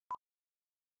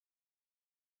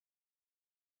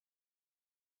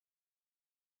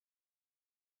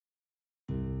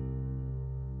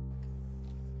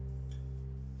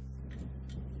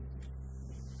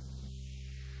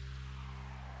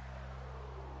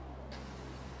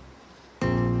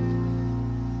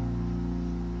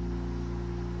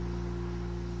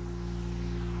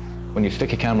When you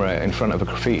stick a camera in front of a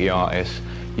graffiti artist,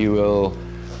 you will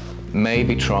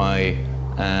maybe try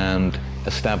and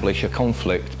establish a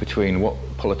conflict between what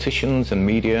politicians and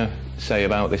media say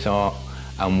about this art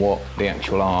and what the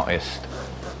actual artist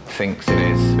thinks it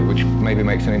is, which maybe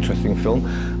makes an interesting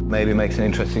film, maybe makes an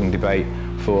interesting debate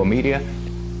for media.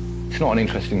 It's not an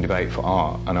interesting debate for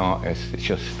art and artists, it's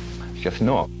just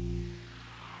not.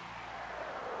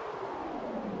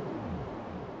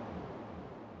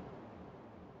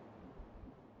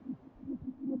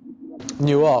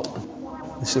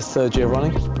 Nuart, this is third year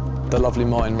running. The lovely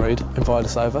Martyn Reed invited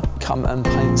us over. Come and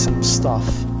paint some stuff,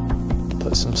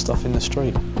 put some stuff in the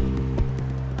street.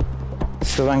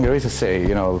 Stavanger is a city,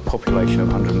 you know, a population of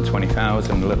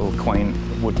 120,000, little quaint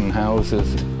wooden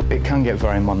houses. It can get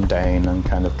very mundane and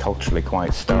kind of culturally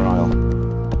quite sterile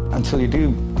until you do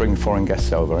bring foreign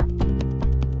guests over.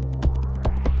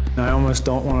 I almost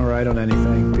don't want to write on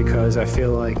anything because I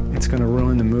feel like it's going to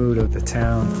ruin the mood of the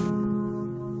town.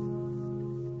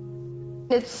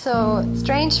 It's so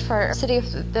strange for a city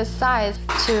of this size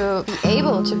to be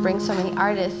able to bring so many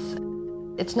artists.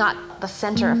 It's not the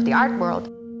center of the art world.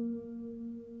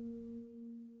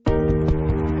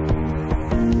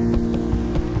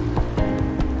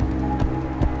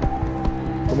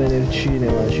 Come nel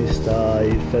cinema ci sta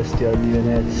il Festival di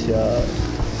Venezia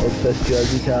o il Festival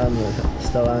di Cannes,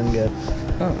 Stavanger,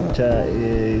 cioè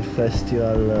il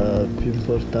festival più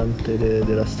importante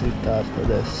della street art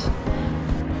adesso.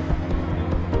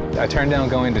 I turned down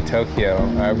going to Tokyo.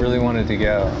 I really wanted to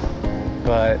go,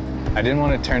 but I didn't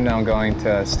want to turn down going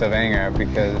to Stavanger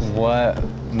because what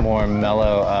more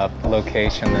mellow up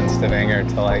location than Stavanger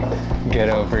to like get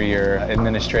over your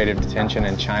administrative detention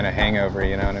in China hangover,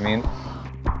 you know what I mean?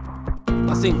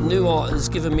 I think Nuart has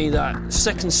given me that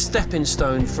second stepping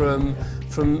stone from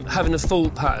having a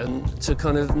thought pattern to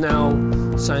kind of now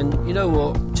saying, you know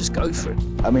what, just go for it.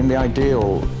 I mean, the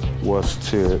ideal was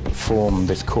to form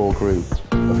this core group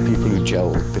of people who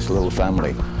gelled, this little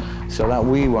family, so that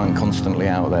we weren't constantly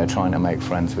out there trying to make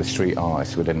friends with street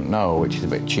artists we didn't know, which is a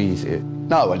bit cheesy.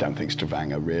 No, I don't think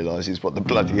Stavanger realises what the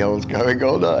bloody hell's going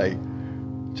on, eh? Do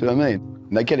you know what I mean?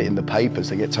 And they get it in the papers,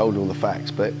 they get told all the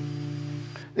facts, but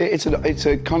it's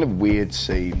a kind of weird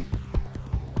scene.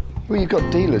 Well, you've got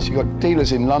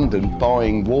dealers in London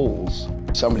buying walls.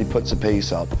 Somebody puts a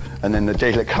piece up and then the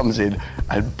dealer comes in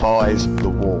and buys the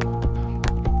wall.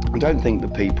 I don't think the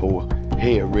people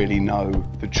here really know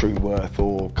the true worth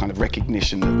or kind of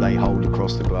recognition that they hold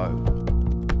across the globe.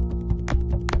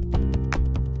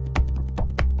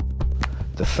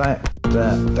 The fact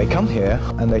that they come here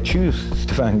and they choose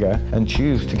Stavanger and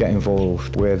choose to get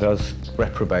involved with us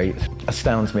reprobates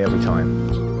astounds me every time.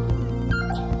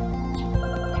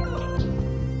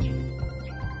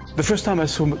 The first time I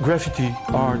saw graffiti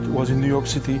art was in New York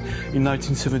City in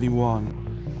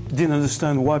 1971. Didn't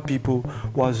understand why people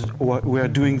were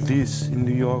doing this in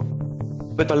New York.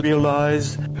 But I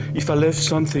realized if I left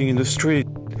something in the street,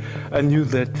 I knew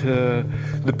that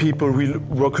the people will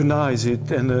recognize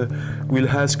it and will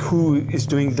ask who is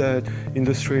doing that in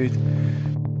the street.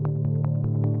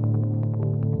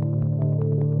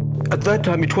 At that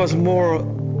time, it was more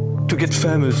to get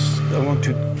famous. I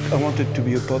wanted to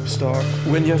be a pop star.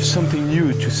 When you have something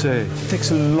new to say, it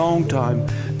takes a long time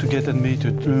to get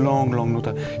admitted, long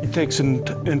time. It takes an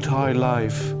entire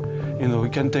life. You know,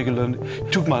 it can take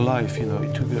it took my life, you know,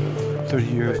 it took 30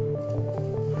 years.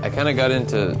 I kind of got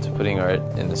into putting art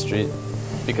in the street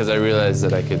because I realized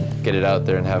that I could get it out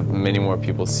there and have many more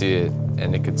people see it,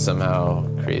 and it could somehow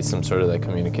create some sort of like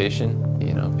communication.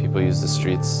 You know, people use the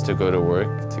streets to go to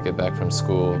work, to get back from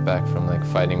school, back from like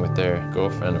fighting with their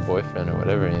girlfriend or boyfriend or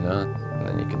whatever, you know, and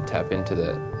then you can tap into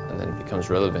that and then it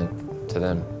becomes relevant to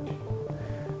them.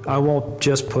 I won't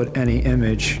just put any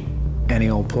image any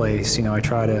old place. You know, I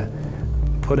try to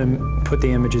put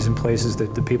the images in places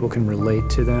that the people can relate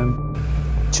to them.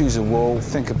 Choose a wall,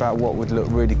 think about what would look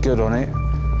really good on it,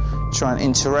 try and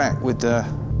interact with the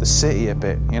city a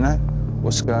bit, you know,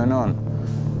 what's going on.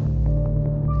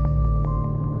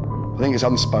 I think it's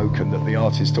unspoken that the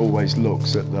artist always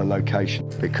looks at the location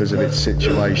because of its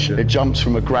situation. It jumps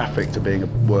from a graphic to being a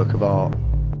work of art.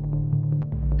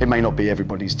 It may not be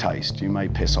everybody's taste, you may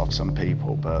piss off some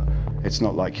people, but it's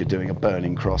not like you're doing a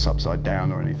burning cross upside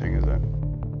down or anything, is it?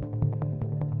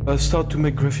 I started to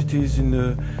make graffitis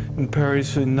in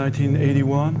Paris in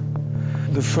 1981.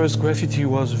 The first graffiti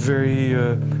was very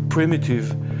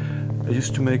primitive. I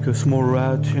used to make a small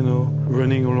rat, you know,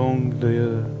 running along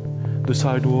the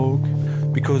sidewalk,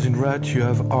 because in rat you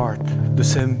have art, the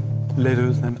same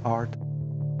letters and art.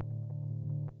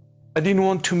 I didn't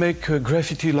want to make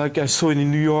graffiti like I saw it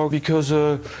in New York because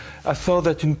I thought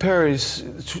that in Paris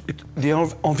the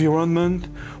environment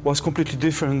was completely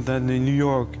different than in New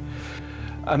York.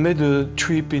 I made a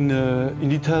trip in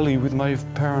Italy with my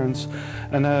parents,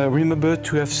 and I remember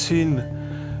to have seen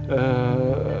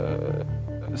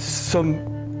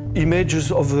some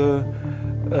images of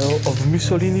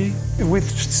Mussolini with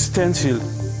stencil.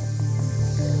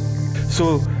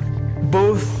 So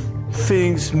both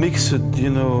things mixed, you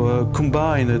know,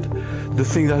 combined. The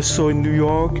thing I saw in New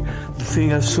York, the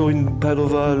thing I saw in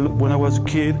Padova when I was a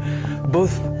kid,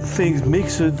 both things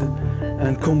mixed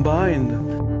and combined.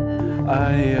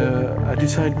 I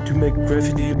decided to make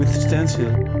graffiti with stencil.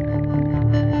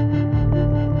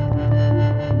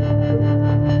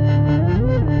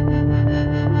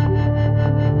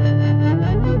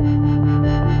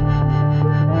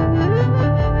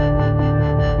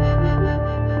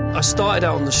 I started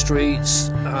out on the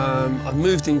streets. I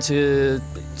moved into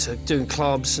doing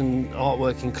clubs and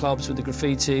artwork in clubs with the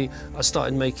graffiti. I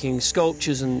started making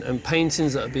sculptures and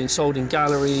paintings that are being sold in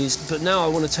galleries. But now I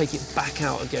want to take it back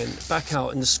out again, back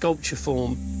out in the sculpture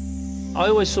form. I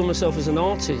always saw myself as an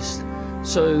artist.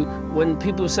 So when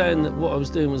people were saying that what I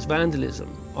was doing was vandalism,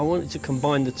 I wanted to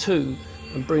combine the two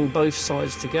and bring both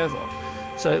sides together.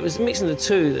 So it was mixing the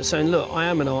two, that saying, look, I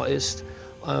am an artist.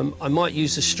 I might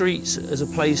use the streets as a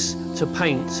place to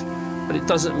paint, but it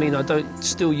doesn't mean I don't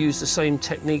still use the same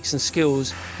techniques and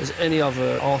skills as any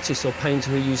other artist or painter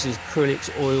who uses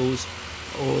acrylics, oils,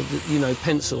 or you know,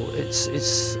 pencil. It's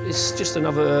just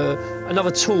another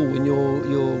tool in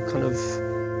your kind of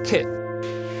kit.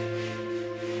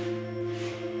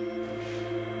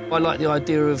 I like the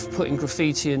idea of putting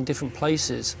graffiti in different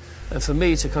places, and for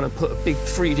me to kind of put a big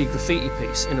 3D graffiti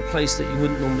piece in a place that you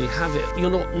wouldn't normally have it. You're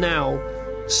not now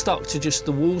stuck to just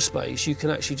the wall space, you can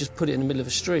actually just put it in the middle of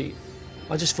a street.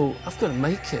 I just thought, I've got to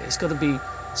make it. It's got to be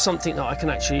something that I can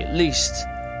actually at least,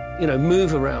 you know,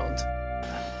 move around.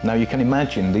 Now you can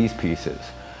imagine these pieces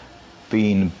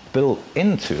being built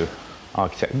into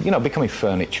architecture, you know, becoming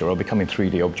furniture or becoming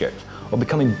 3D objects or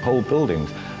becoming whole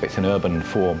buildings. It's an urban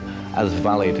form as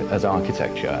valid as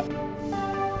architecture.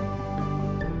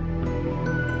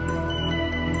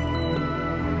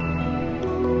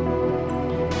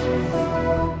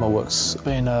 My work's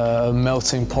been a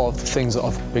melting pot of the things that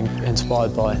I've been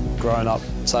inspired by growing up.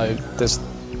 So there's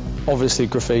obviously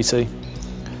graffiti,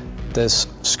 there's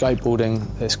skateboarding,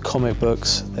 there's comic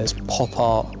books, there's pop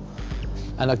art.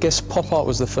 And I guess pop art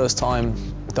was the first time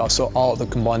that I saw art that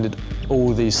combined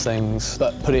all these things,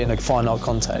 but put it in a fine art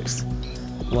context.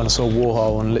 When I saw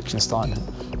Warhol and Lichtenstein,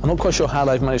 I'm not quite sure how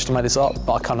they've managed to make this art,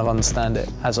 but I kind of understand it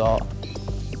as art.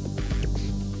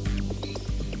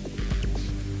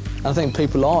 I think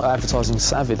people are advertising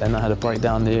savvy, they know how to break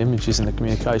down the images and the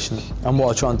communication. And what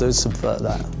I try and do is subvert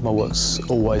that. My work's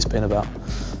always been about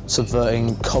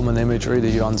subverting common imagery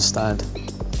that you understand.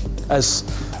 As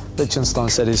Lichtenstein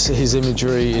said, his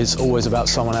imagery is always about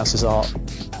someone else's art.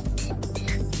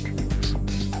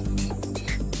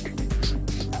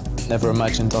 Never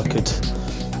imagined I could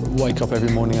wake up every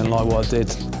morning and like what I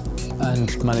did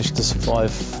and manage to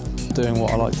survive doing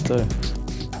what I like to do.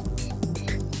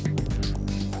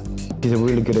 He's a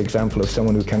really good example of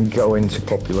someone who can go into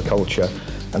popular culture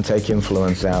and take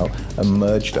influence out and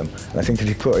merge them. And I think if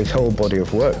you put his whole body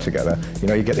of work together, you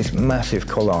know, you get this massive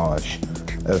collage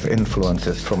of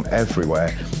influences from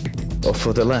everywhere. Well,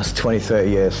 for the last 20,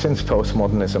 30 years, since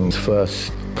postmodernism was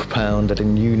first propounded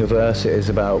in universities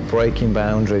about breaking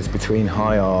boundaries between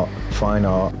high art, fine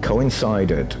art,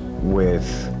 coincided with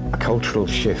a cultural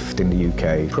shift in the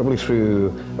UK, probably through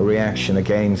a reaction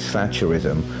against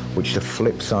Thatcherism, which the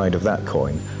flip side of that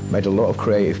coin made a lot of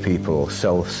creative people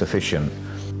self-sufficient.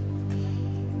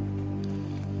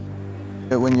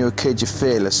 When you're a kid, you're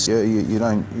fearless. You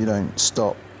don't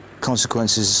stop.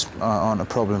 Consequences aren't a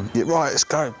problem. Right, let's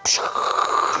go.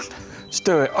 Let's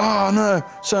do it. Oh no,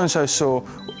 so-and-so saw.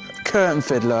 Curtain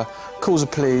fiddler, calls the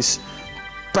police,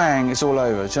 bang, it's all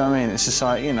over. Do you know what I mean? It's just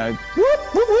like, you know,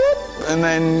 whoop, whoop, whoop, and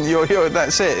then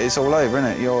that's it. It's all over,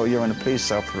 isn't it? You're in a police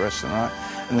cell for the rest of the night,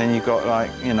 and then you've got, like,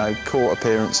 you know, court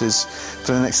appearances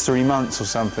for the next 3 months or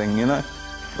something. You know,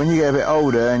 when you get a bit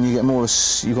older and you've got more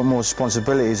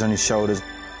responsibilities on your shoulders,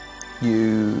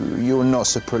 you're not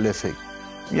so prolific.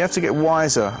 You have to get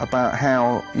wiser about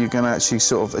how you're going to actually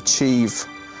sort of achieve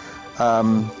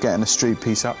getting a street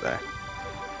piece up there.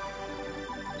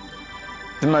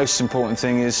 The most important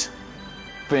thing is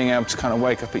being able to kind of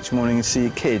wake up each morning and see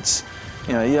your kids.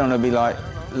 You know, you don't want to be like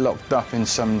locked up in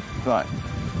some like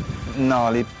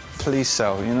gnarly police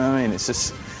cell, you know what I mean? It's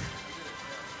just,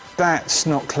 that's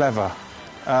not clever.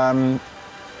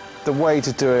 The way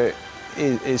to do it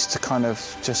is to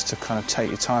just to take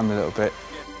your time a little bit.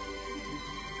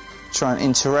 Try and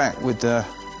interact with the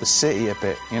city a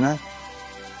bit, you know?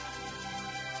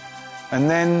 And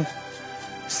then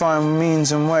find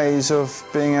means and ways of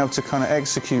being able to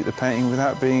execute the painting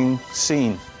without being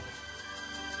seen.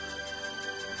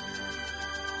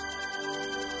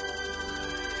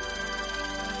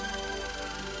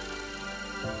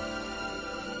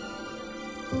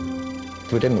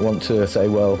 We didn't want to say,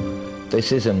 well,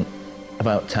 this isn't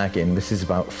about tagging, this is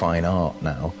about fine art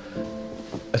now.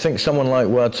 I think someone like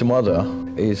Word to Mother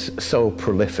is so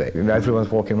prolific. Everyone's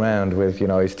walking around with,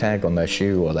 his tag on their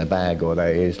shoe or their bag, or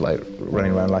there he is,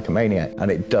 running around like a maniac. And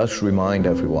it does remind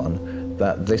everyone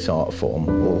that this art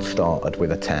form all started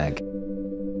with a tag.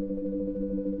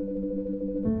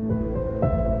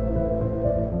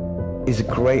 He's a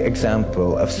great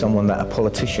example of someone that a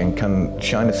politician can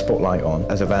shine a spotlight on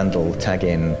as a vandal, tag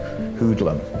in,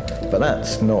 hoodlum. But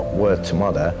that's not Word to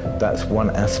Mother, that's one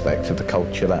aspect of the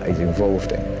culture that he's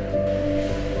involved in.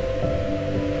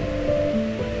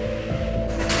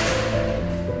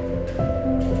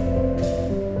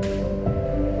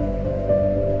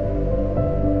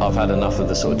 I've had enough of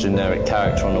the sort of generic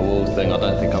character on the wall thing. I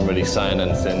don't think I'm really saying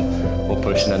anything or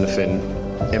pushing anything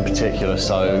in particular,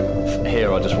 so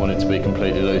here I just wanted to be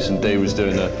completely loose, and Dee was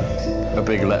doing a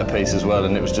big letter piece as well,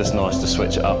 and it was just nice to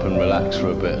switch it up and relax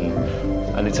for a bit,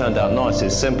 and it turned out nice.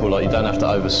 It's simple, like you don't have to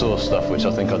oversource stuff, which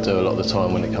I think I do a lot of the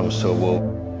time when it comes to a wall.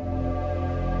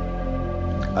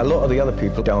 A lot of the other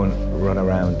people don't run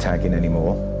around tagging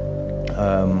anymore.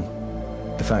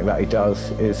 The fact that he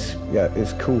does is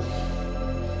cool.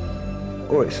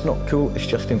 Or it's not cool, it's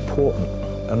just important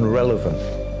and relevant.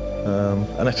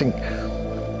 And I think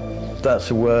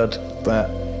that's a word that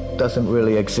doesn't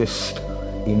really exist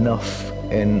enough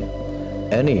in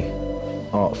any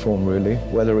art form, really,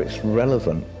 whether it's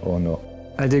relevant or not.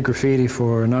 I did graffiti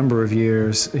for a number of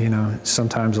years,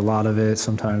 sometimes a lot of it,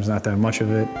 sometimes not that much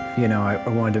of it. I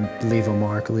wanted to leave a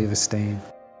mark, leave a stain.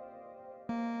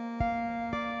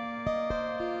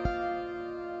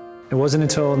 It wasn't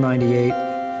until '98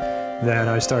 that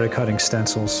I started cutting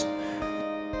stencils.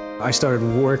 I started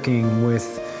working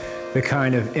with the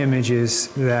kind of images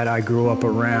that I grew up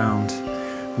around,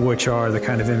 which are the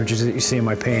kind of images that you see in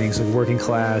my paintings, like working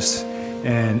class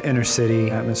and inner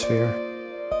city atmosphere.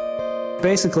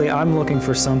 Basically, I'm looking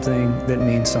for something that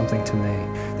means something to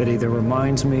me, that either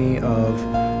reminds me of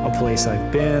a place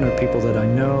I've been, or people that I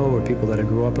know, or people that I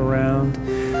grew up around,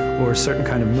 or a certain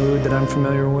kind of mood that I'm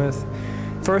familiar with.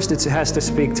 First, it has to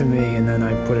speak to me, and then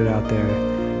I put it out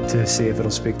there to see if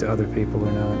it'll speak to other people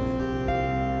or not.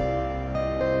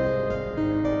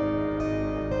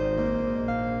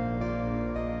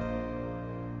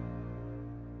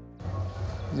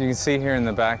 You can see here in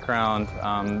the background,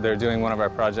 they're doing one of our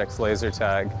projects, laser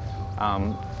tag.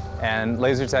 And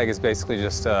laser tag is basically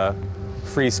just a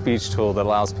free speech tool that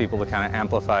allows people to kind of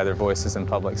amplify their voices in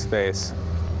public space.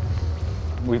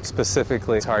 We've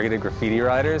specifically targeted graffiti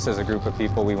writers as a group of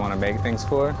people we want to make things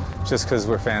for, just because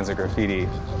we're fans of graffiti.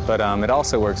 But it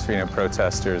also works for,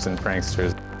 protesters and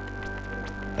pranksters.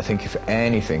 I think if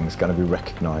anything's going to be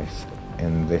recognized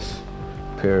in this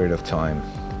period of time,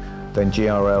 then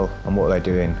GRL and what they're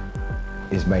doing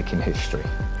is making history.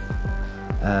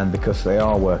 And because they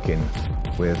are working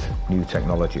with new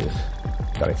technologies,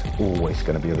 that it's always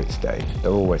going to be of its day.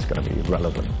 They're always going to be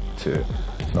relevant to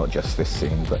not just this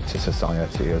scene, but to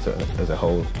society as a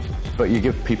whole. But you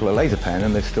give people a laser pen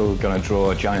and they're still going to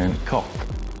draw a giant cock.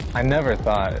 I never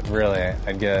thought, really,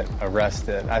 I'd get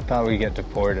arrested. I thought we'd get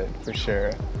deported, for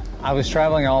sure. I was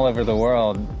traveling all over the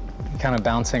world, kind of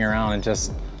bouncing around and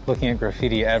just looking at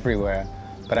graffiti everywhere,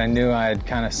 but I knew I had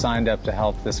kind of signed up to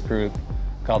help this group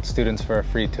called Students for a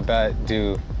Free Tibet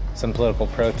do some political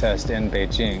protest in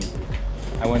Beijing.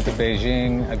 I went to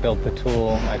Beijing, I built the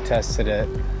tool, I tested it,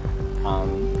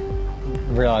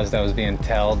 realized I was being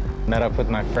tailed, met up with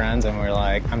my friends, and we were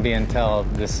like, I'm being tailed,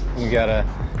 we gotta,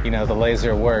 the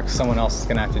laser works, someone else is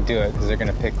gonna have to do it because they're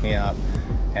gonna pick me up.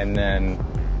 And then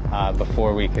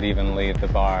before we could even leave the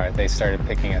bar, they started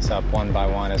picking us up one by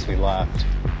one as we left.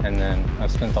 And then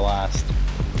I've spent the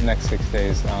next 6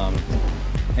 days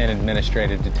in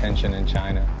administrative detention in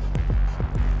China.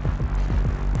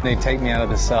 They take me out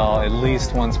of the cell at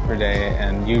least once per day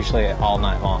and usually all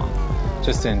night long,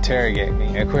 just to interrogate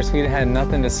me. Of course, we had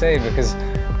nothing to say because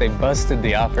they busted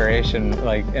the operation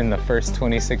in the first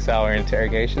 26-hour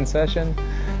interrogation session.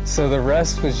 So the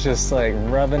rest was just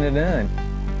rubbing it in.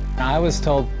 I was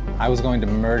told I was going to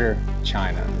murder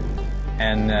China,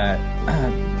 and that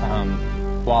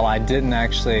while I didn't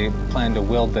actually plan to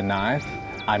wield the knife,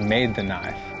 I made the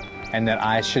knife, and that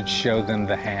I should show them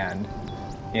the hand.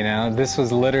 You know, this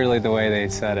was literally the way they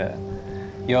said it.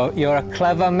 You're a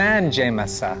clever man,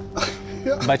 Jamesa,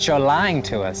 but you're lying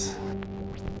to us.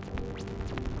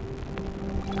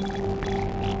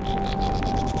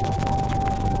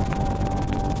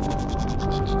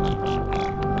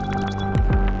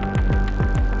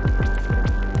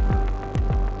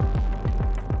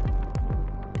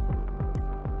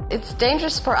 It's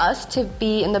dangerous for us to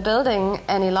be in the building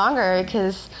any longer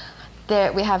because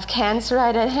we have cans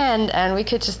right at hand and we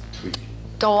could just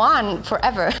go on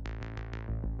forever.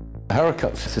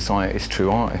 Herakut society is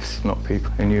true artists, not people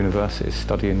in universities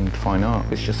studying fine art.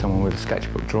 It's just someone with a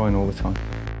sketchbook drawing all the time.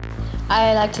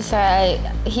 I like to say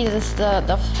he does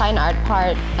the fine art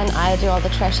part and I do all the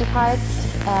trashy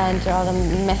parts and do all the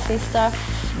messy stuff,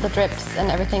 the drips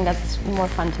and everything that's more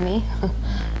fun to me.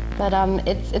 But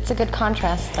it's a good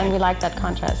contrast, and we like that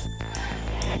contrast.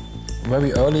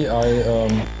 Very early,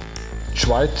 I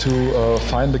tried to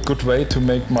find a good way to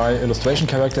make my illustration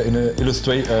character in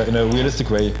a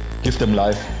realistic way, give them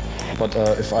life. But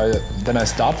then I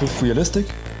start with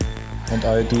realistic, and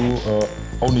I do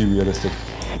only realistic.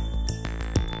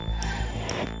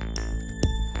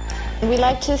 We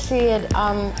like to see it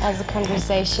as a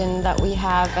conversation that we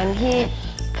have, and he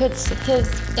puts his,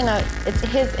 it's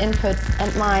his input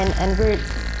and mine, and we're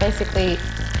basically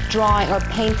drawing or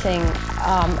painting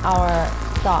our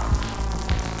thoughts.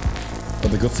 But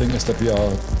the good thing is that we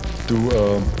do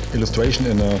illustration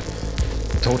in a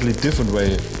totally different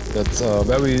way. That's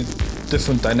very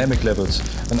different dynamic levels,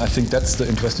 and I think that's the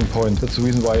interesting point. That's the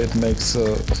reason why it makes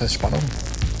was heißt Spannung?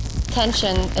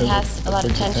 Tension. It has a lot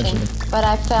of tension. But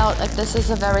I felt like this is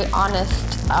a very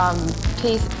honest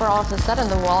piece. For all of a sudden,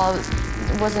 the wall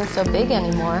wasn't so big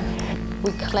anymore.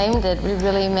 We claimed it. We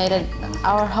really made it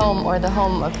our home, or the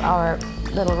home of our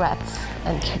little rats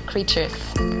and creatures.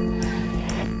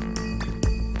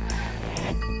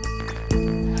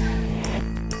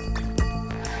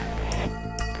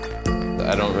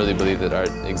 I don't really believe that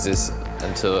art exists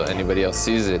until anybody else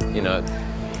sees it. You know,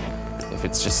 if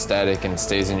it's just static and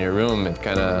stays in your room, it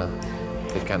kind of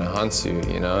haunts you.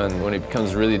 You know, and when it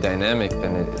becomes really dynamic,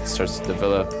 then it starts to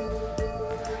develop.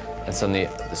 And suddenly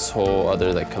this whole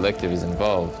other collective is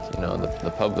involved, you know,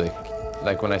 the public.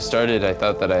 Like when I started, I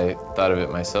thought that I thought of it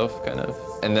myself, kind of.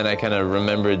 And then I kind of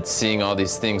remembered seeing all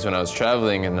these things when I was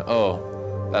traveling and, oh,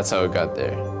 that's how it got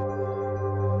there.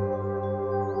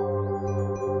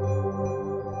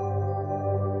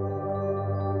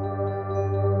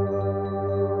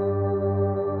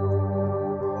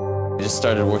 I just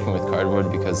started working with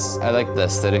cardboard because I like the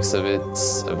aesthetics of it.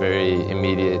 It's a very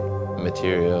immediate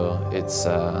material, it's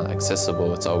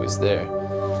accessible, it's always there.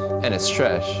 And it's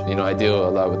trash. You know, I deal a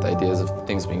lot with ideas of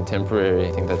things being temporary.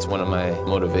 I think that's one of my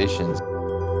motivations.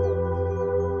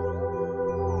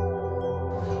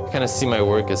 I kind of see my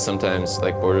work as sometimes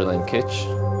like borderline kitsch.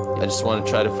 I just want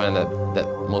to try to find that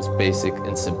most basic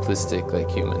and simplistic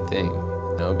human thing,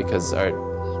 you know, because art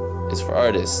is for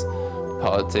artists,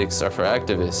 politics are for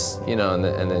activists, you know,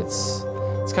 and it's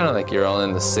kind of like you're all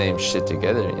in the same shit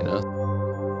together, you know.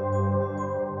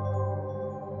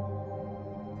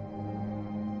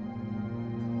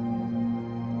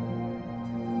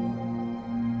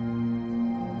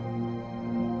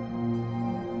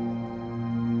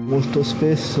 Molto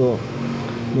spesso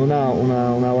non ha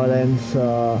una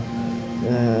valenza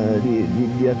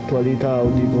di attualità o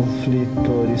di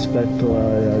conflitto rispetto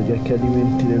agli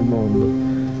accadimenti del mondo,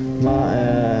 ma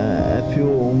è più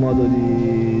un modo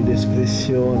di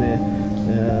espressione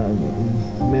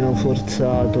meno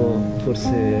forzato,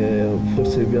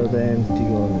 forse più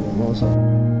autentico, non lo so.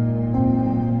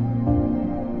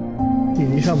 Sì,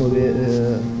 diciamo che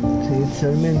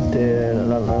inizialmente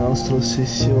la nostra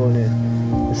ossessione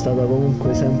è stata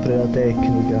comunque sempre la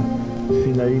tecnica,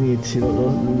 fin dall'inizio.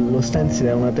 Lo stencil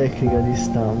è una tecnica di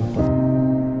stampa.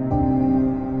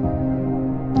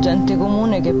 Gente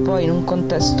comune che poi in un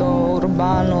contesto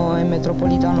urbano e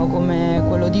metropolitano come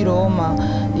quello di Roma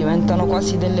diventano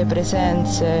quasi delle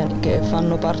presenze che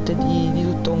fanno parte di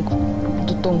tutto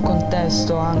un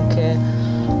contesto anche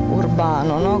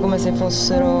urbano, no? Come se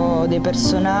fossero dei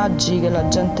personaggi che la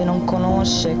gente non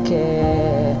conosce e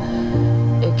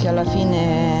che alla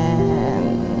fine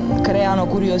creano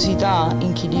curiosità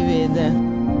in chi li vede.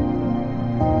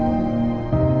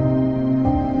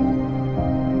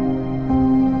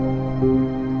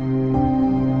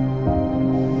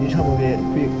 Diciamo che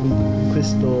qui in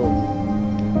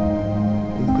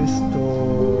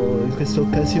questa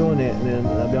occasione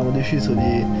abbiamo deciso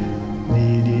di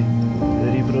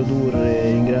riprodurre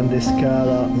in grande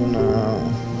scala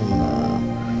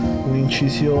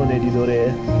un'incisione di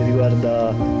Doré che riguarda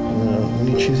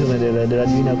un'incisione della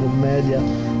Divina Commedia,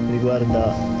 riguarda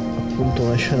appunto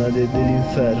una scena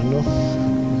dell'inferno.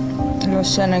 La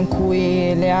scena in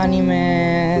cui le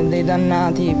anime dei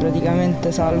dannati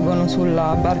praticamente salgono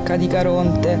sulla barca di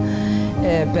Caronte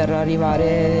per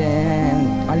arrivare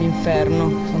all'inferno,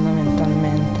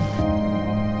 fondamentalmente.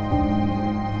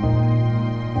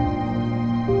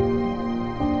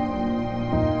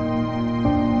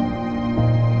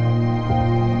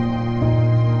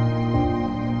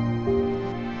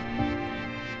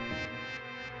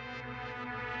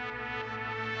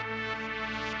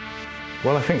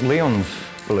 Well, I think Leon's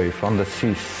belief on the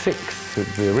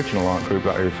C6, the original art group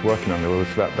that he was working on, was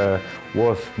that there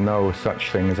was no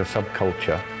such thing as a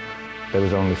subculture. There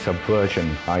was only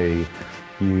subversion, i.e.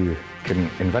 you couldn't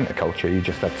invent a culture, you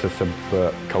just had to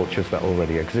subvert cultures that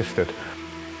already existed.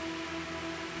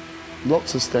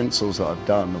 Lots of stencils that I've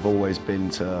done have always been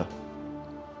to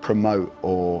promote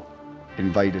or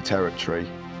invade a territory,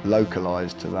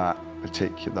 localised to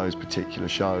those particular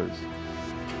shows.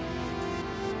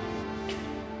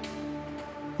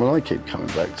 Well, I keep coming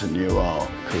back to Nuart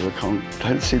because I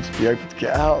don't seem to be able to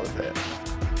get out of it.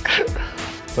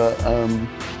 But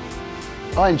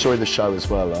I enjoy the show as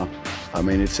well. I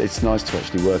mean, it's nice to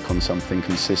actually work on something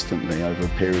consistently over a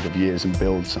period of years and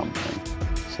build something.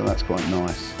 So that's quite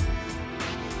nice.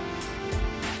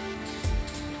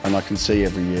 And I can see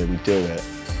every year we do it,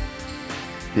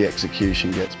 the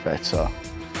execution gets better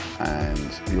and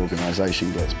the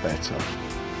organisation gets better.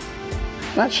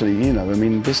 Actually, you know, I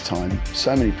mean, this time,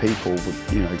 so many people,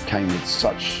 you know, came with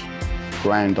such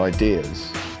grand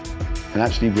ideas and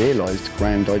actually realised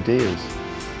grand ideas.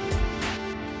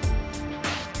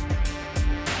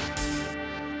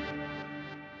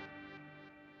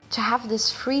 To have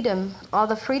this freedom, all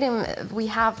the freedom we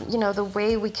have, you know, the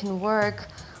way we can work,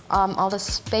 all the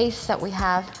space that we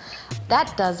have,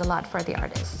 that does a lot for the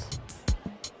artists.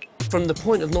 From the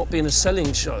point of not being a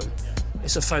selling show,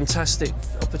 it's a fantastic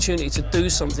opportunity to do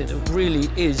something that really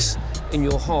is in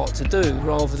your heart to do,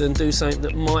 rather than do something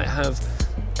that might have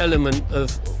element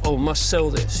of, oh, must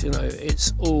sell this, you know.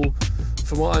 It's all,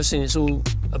 from what I've seen, it's all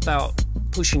about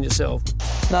pushing yourself.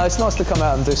 No, it's nice to come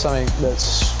out and do something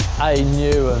that's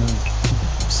new and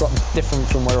something different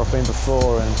from where I've been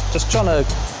before, and just trying to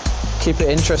keep it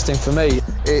interesting for me.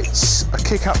 It's a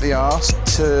kick up the arse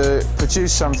to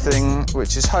produce something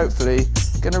which is hopefully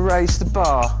going to raise the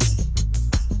bar.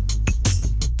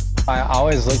 I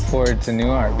always look forward to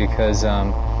Nuart because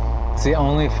it's the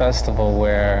only festival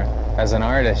where, as an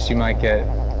artist, you might get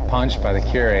punched by the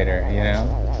curator, you know?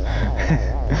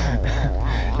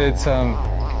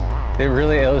 It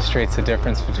really illustrates the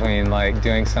difference between like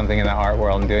doing something in the art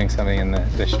world and doing something in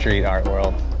the street art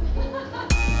world.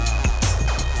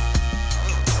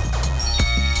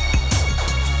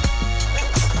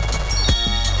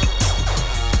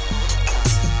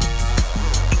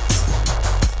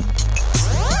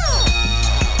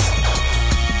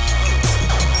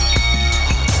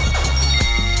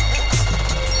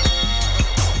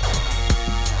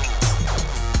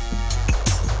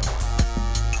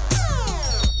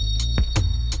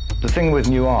 The thing with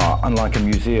Nuart, unlike a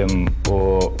museum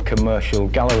or commercial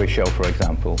gallery show, for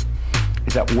example,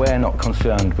 is that we're not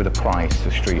concerned with the price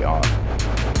of street art.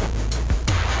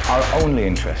 Our only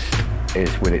interest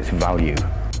is with its value.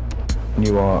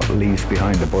 Nuart leaves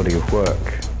behind a body of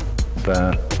work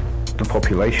that the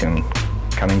population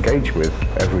can engage with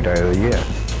every day of the year,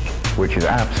 which is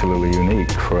absolutely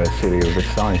unique for a city of this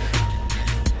size.